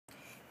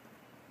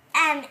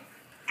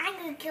I'm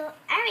gonna go.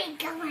 I already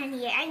go on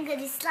here. I'm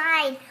gonna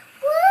slide.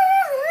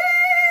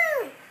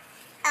 Woohoo!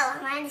 Oh,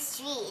 I'm on the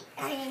street.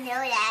 I didn't know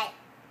that.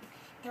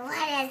 The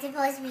water is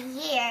supposed to be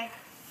here.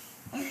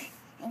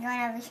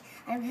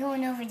 I'm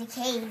going over the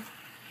cave.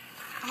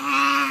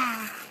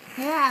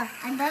 No,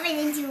 I'm bumping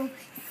into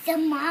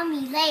some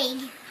mommy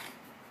leg.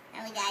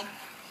 Oh my god.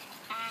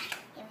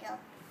 Here we go.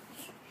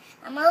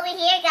 I'm over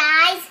here,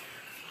 guys.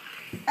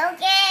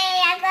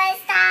 Okay, I'm gonna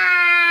stop.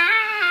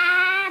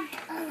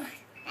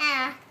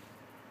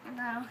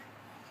 Hello.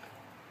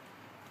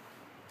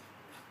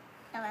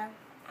 Hello.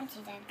 I'm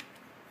too done.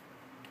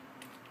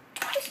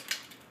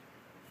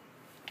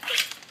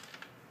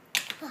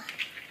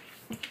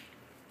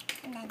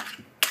 And then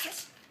push.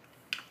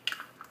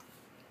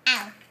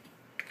 Ow.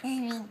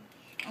 I'm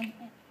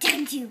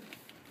done too.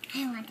 I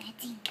don't want that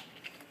thing.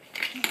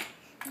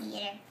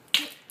 Later.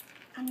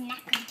 I'm not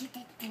gonna get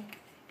that thing.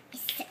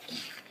 It's so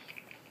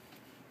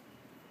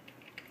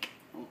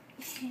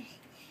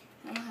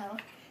oh,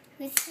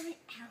 who's coming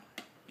out?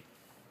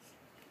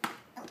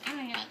 Oh, I'm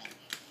gonna write it.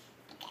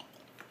 I got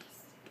this.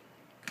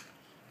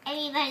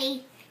 Everybody,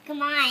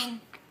 come on.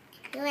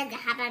 You have to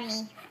hop on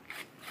me.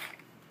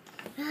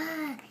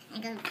 I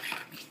go.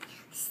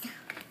 Stop.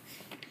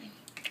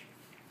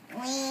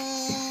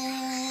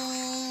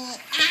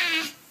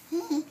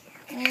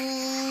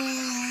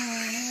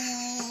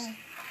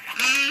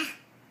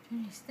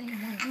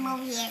 I'm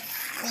over here.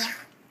 Yeah.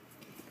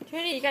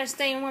 Trinity, you gotta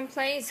stay in one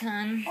place,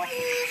 hon.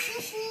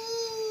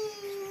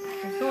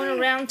 You're going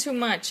around too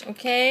much,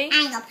 okay?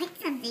 I'm gonna pick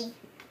something.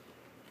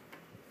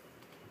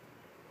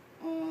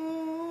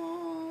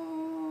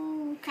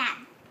 Crab.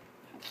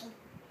 Okay.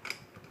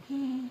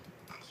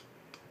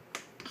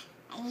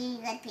 I knew you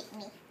were gonna pick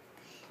me.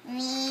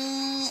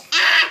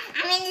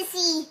 I'm in the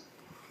sea.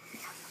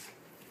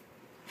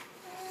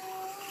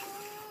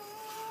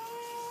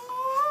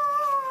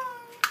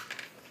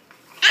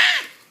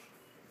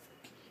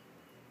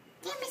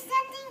 Give me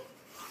something.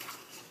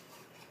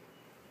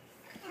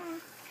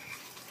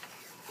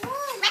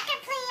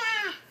 Record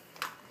player.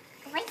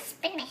 Why did you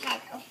spin my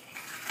head? Oh,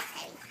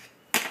 sorry.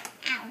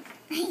 Ow.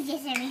 I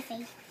just hit my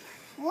face.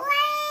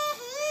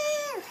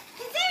 Woohoo!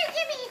 Consider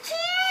give me a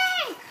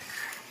chair.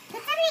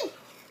 Consider.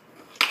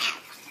 Ow.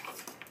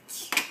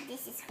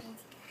 This is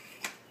crazy.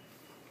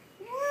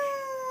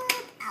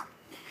 Whoop. Ow.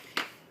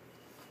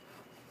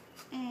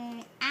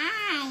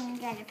 I'm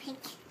gonna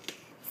pick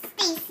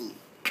Stacy.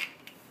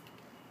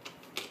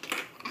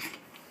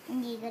 And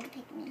you're gonna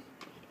pick me,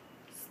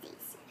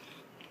 Stacy.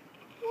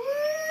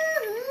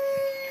 Woo-hoo!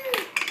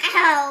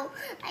 Ow!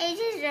 I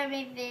just rubbed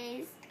my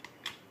face.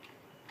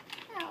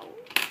 Ow.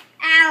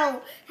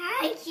 Ow! How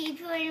I keep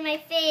hurting my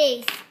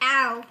face.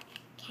 Ow.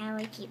 How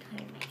I keep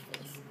hurting my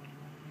face.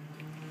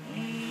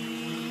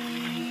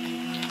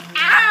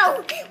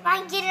 Ow!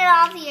 Why get it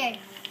off here?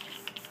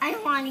 I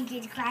don't want to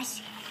get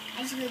crushed. I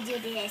just gonna do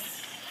this.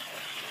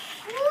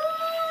 Ow!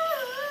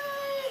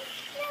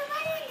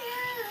 Nobody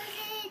knows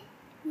it.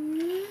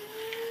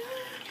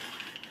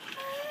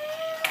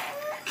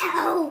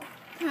 Ow.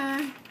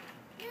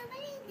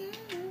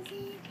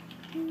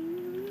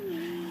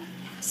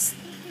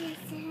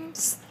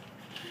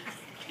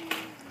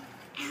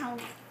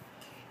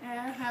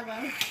 Hello. I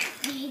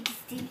hate this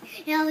thing.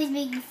 It always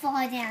makes me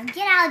fall down.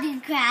 Get out of the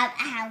crab.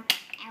 Ow.